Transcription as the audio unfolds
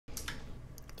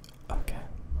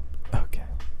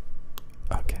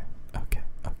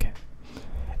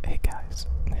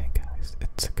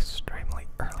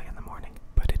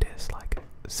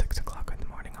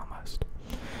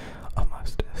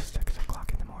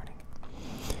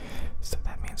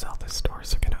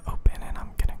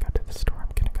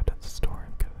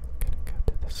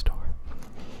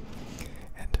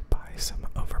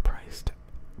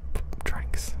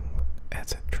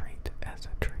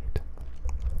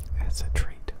as a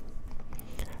treat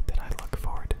that I look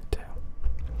forward to.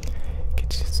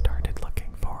 Get you started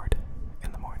looking forward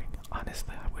in the morning.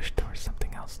 Honestly, I wish there was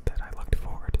something else that I looked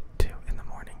forward to in the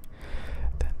morning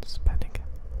than spending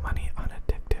money on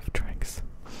addictive drinks.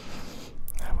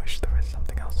 I wish there was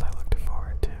something else I looked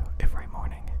forward to every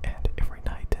morning and every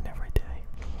night and every day.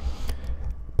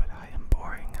 But I am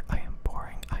boring. I am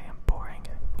boring. I am boring.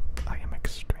 I am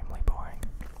extremely boring.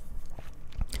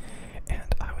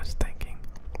 And I was thinking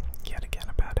yet again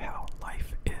about how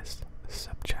life is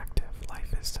subjective.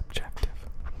 Life is subjective.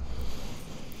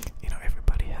 You know,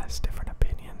 everybody has different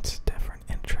opinions, different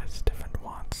interests, different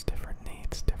wants, different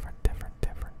needs, different.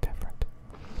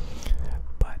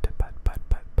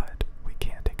 But we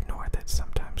can't ignore that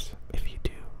sometimes if you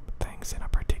do things in a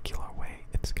particular way,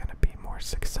 it's going to be more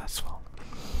successful.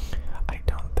 I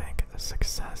don't think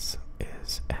success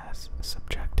is as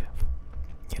subjective.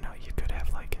 You know, you could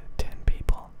have like 10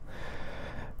 people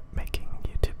making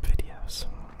YouTube videos,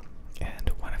 and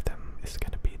one of them is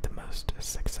going to be the most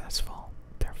successful.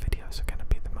 Their videos are going to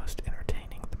be the most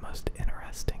entertaining, the most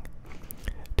interesting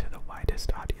to the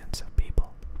widest audience of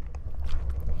people.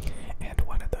 And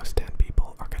one of those 10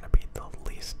 people are going to be the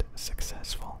least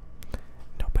successful.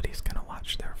 Nobody's going to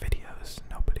watch their videos.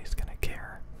 Nobody's going to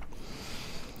care.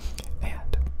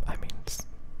 And, I mean,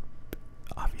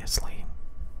 obviously,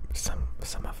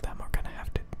 some of them are going to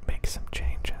have to make some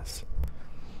changes.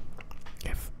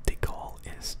 If the goal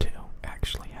is to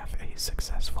actually have a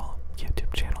successful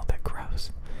YouTube channel that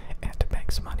grows and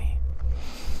makes money,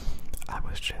 I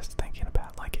was just thinking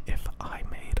about, like, if I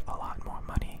made a lot more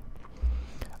money,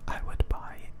 I would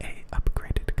buy a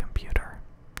upgraded computer.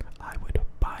 I would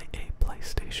buy a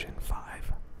PlayStation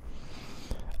 5.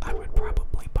 I would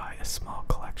probably buy a small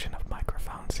collection of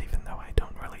microphones, even though I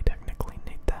don't really technically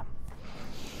need them.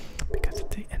 Because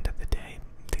at the end of the day,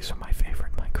 these are my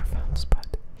favorite microphones,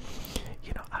 but,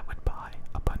 you know, I would buy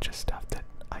a bunch of stuff that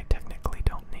I technically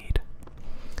don't need.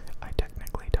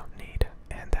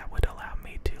 And that would allow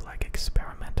me to, like,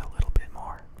 experiment a little bit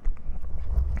more.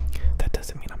 That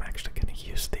doesn't mean I'm actually going to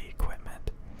use the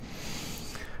equipment.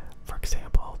 For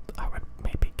example, I would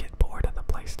maybe get bored of the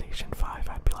PlayStation 5.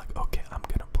 I'd be like, okay, I'm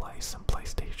going to play some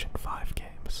PlayStation 5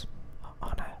 games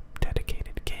on a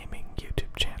dedicated gaming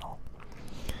YouTube channel.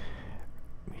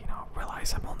 You know,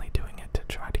 realize I'm only doing it to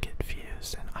try to get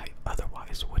views, and I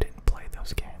otherwise wouldn't play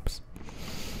those games.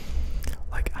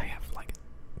 Like, I have, like,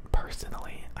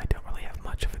 personally, I don't really have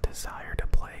much of a desire to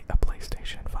play a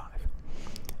PlayStation 5.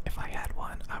 If I had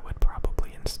one, I would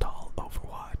probably install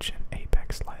Overwatch and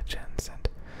Apex Legends and,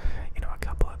 you know, a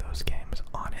couple of those games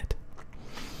on it.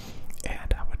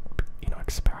 And I would, you know,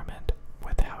 experiment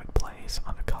with how it plays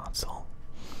on a console.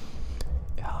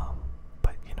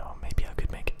 But, you know, maybe I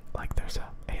could make, like, there's a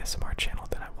ASMR channel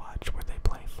that I watch where they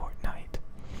play Fortnite.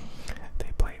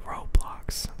 They play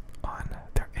Roblox on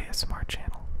their ASMR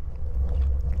channel.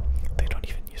 They don't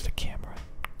even use a camera.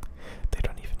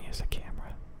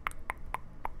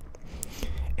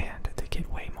 And they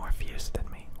get way more views than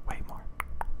me. Way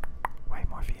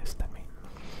more views than me.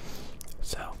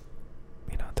 So,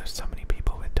 you know, there's so many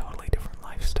people with totally different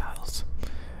lifestyles,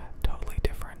 totally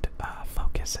different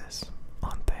focuses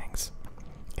on things,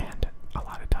 and a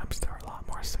lot of times they're a lot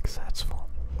more successful.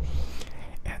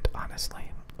 And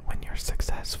honestly, when you're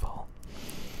successful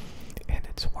and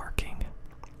it's working,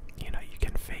 you know, you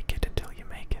can fake it until you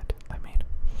make it. I mean,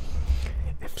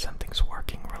 if something's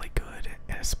working really good,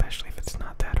 and especially if it's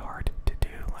not that hard to do,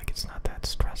 like it's not that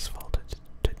stressful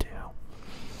to do,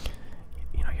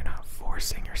 you know, you're not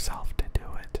forcing yourself to do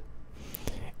it,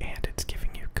 and it's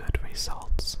giving you good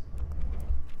results,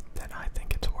 then I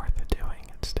think it's worth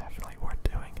doing. It's definitely worth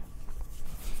doing.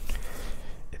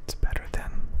 It's better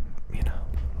than, you know,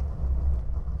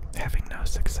 having no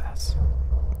success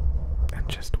and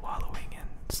just wallowing in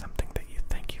something that you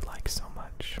think you like so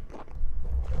much.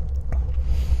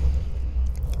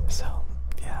 So,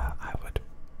 yeah,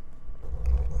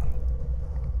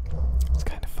 it's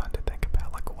kind of fun to think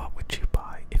about, like, what would you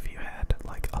buy if you had,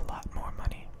 like, a lot more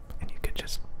money and you could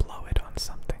just blow it on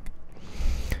something?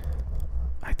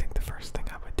 I think the first thing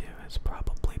I would do is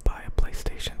probably buy a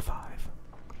PlayStation 5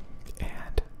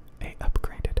 and a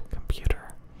upgraded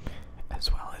computer,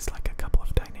 as well as, like, a couple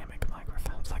of dynamic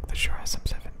microphones, like the Shure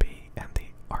SM7B and the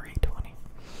RE20.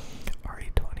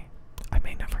 I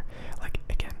may never, like,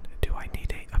 again, do I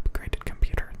need a upgraded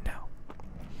computer? No.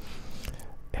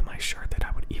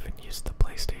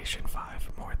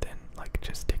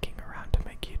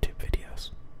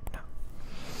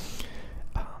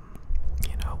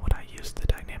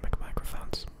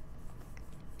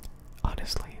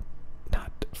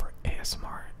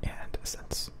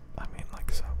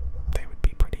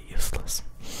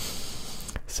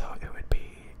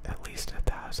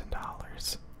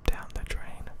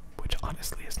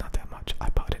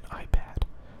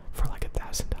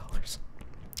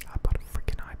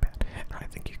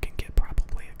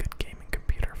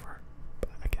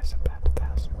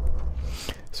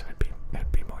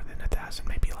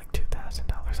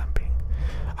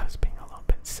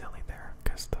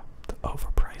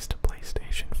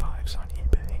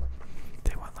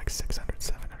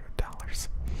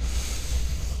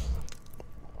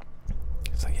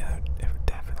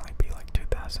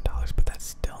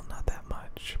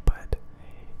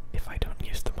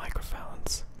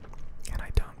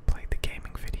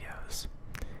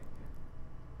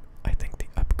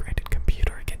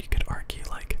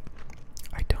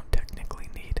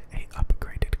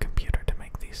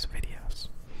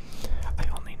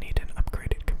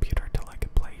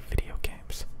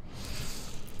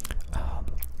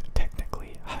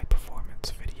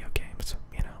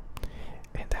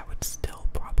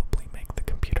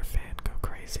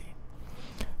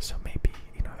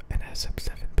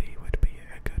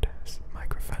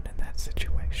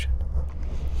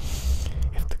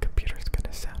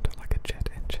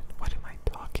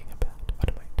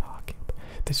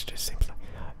 this just seems like,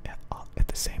 at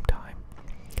the same time,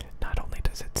 not only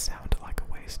does it sound like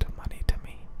a waste of money to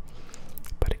me,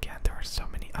 but again, there are so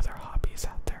many other hobbies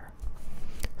out there.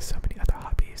 So many other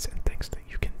hobbies and things that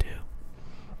you can do.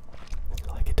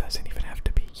 Like, it doesn't even have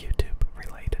to be YouTube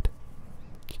related.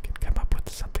 You can come up with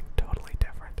something totally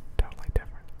different. Totally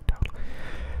different. Totally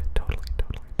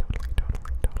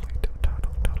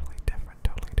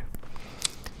different.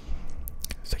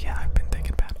 So yeah, I've been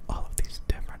thinking about all of these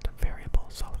different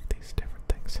variables, all of these different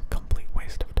things. Complete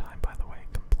waste of time, by the way.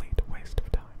 Complete waste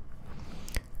of time.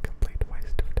 Complete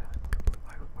waste of time.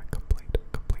 Complete.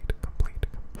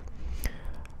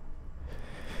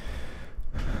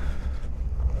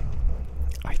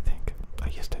 I think I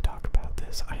used to talk about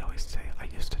this. I always say I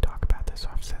used to talk about this,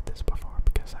 or I've said this before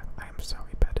because I am so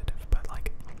repetitive, but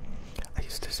like, I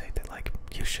used to say that like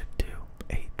you should do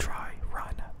a dry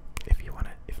run. If you want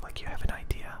to, if like you have an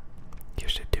idea, you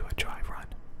should do a dry run.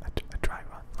 A dry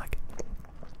run. Like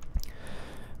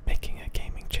making a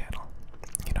gaming channel.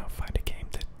 You know, find a game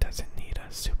that doesn't need a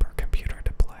supercomputer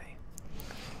to play.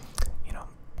 You know,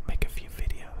 make a few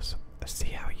videos. See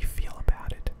how you feel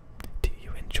about it. Do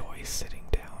you enjoy sitting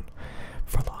down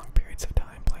for long periods of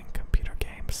time playing computer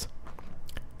games?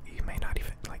 You may not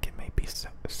even, like, it may be so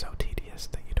tedious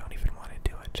that you don't even want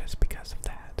to do it just because of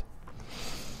that.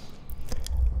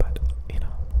 But, you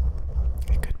know,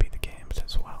 it could be the games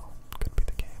as well. Could be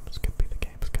the games, could be the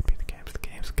games, could be the games. The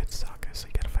games could suck, so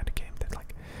you gotta find a game that,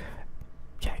 like,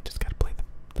 yeah, you just gotta play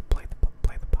the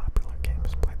popular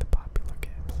games, play the popular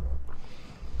games.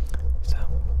 So,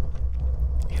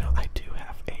 you know, I do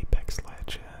have Apex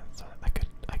Legends.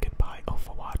 I could buy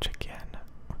Overwatch again.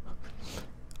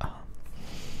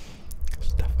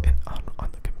 Stuff on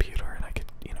the computer, and I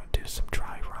could, you know, do some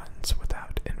dry runs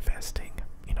without investing,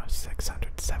 you know,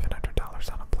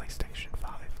 $600-$700 on a PlayStation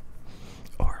 5,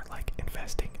 or like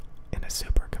investing in a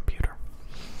supercomputer.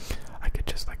 I could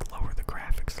just like lower the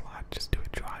graphics a lot, just do a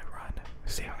dry run,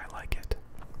 see how I like it.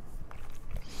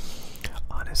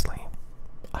 Honestly,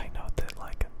 I know that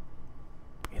like,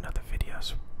 you know, the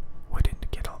videos wouldn't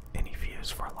get any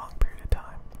views for a long period of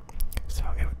time. So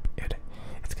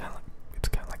it's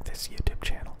kind of like this YouTube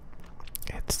channel.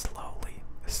 It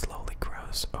slowly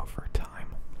grows over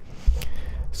time.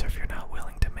 So if you're not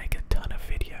willing to make a ton of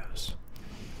videos,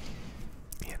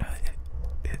 you know,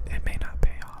 it may not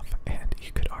pay off. And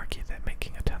you could argue that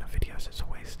making a ton of videos is a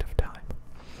waste of time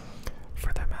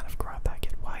for the amount of growth I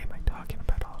get. Why am I talking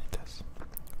about all of this?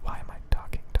 Why am I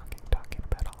talking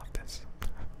about all of this?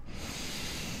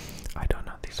 I don't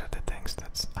know. These are the things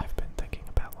that I've been thinking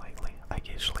about lately. I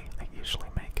usually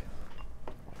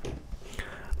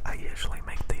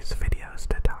make these videos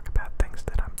to talk about things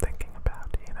that I'm thinking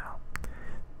about, you know.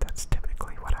 That's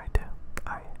typically what I do.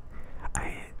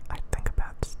 I think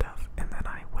about stuff and then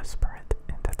I whisper it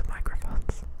into the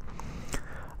microphones.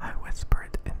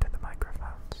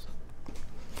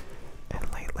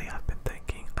 And lately I've been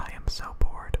thinking, I am so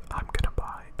bored, I'm gonna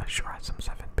buy a Shure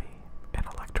SM7B, an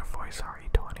Electro Voice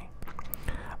RE20,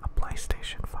 a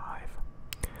PlayStation 5.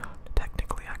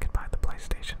 Technically I could buy the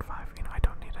PlayStation 5, you know, I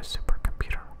don't need a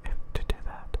supercomputer to do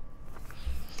that.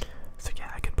 So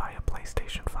yeah, I could buy a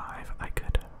PlayStation 5, I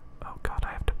could, oh god,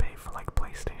 I have to pay for like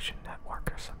PlayStation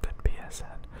Network or something,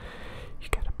 PSN. You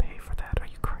gotta pay for that, are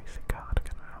you crazy? God,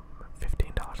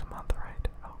 $15 a month, right?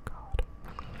 Oh god.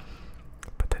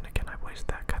 But then again, I waste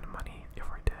that kind of money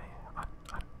every day on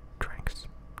drinks.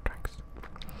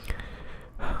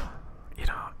 You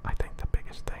know, I think the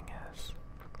biggest thing is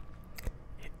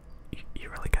you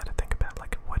really got to think about,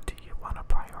 like, what do you want to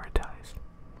prioritize?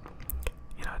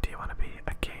 You know, do you want to be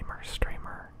a gamer,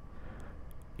 streamer,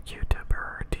 YouTuber,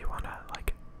 or do you want to,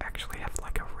 like, actually have,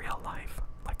 like, a real life?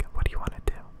 Like, what do you want to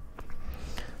do?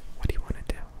 What do you want to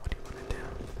do? What do you want to do?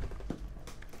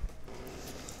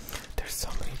 There's so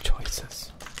many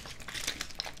choices.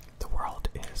 The world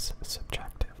is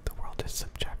subjective.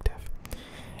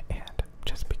 And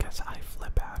just because I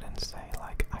flip out and say,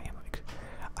 like,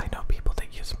 I know people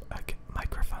that use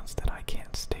microphones that I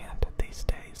can't stand these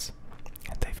days,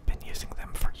 and they've been using them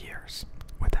for years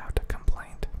without a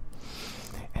complaint,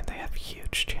 and they have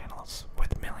huge channels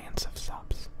with millions of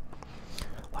subs,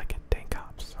 like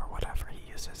Dankops or whatever.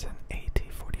 He uses an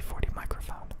AT4040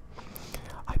 microphone.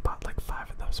 I bought like 5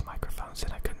 of those microphones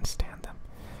and I couldn't stand them.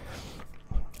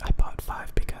 I bought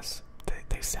 5 because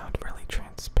they sound really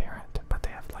transparent, but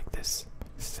they have like this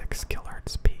 6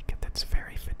 kHz peak that's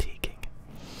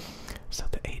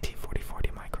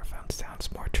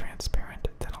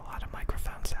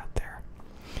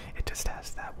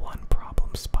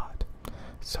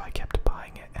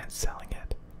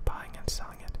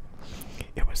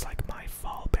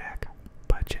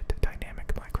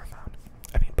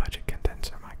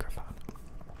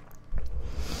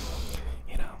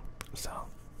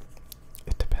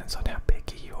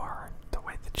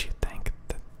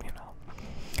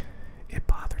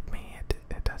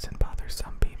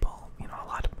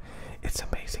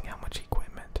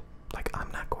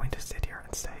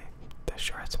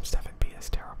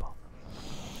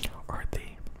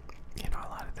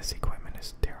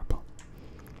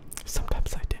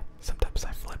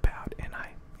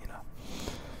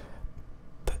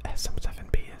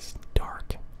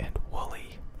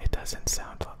doesn't sound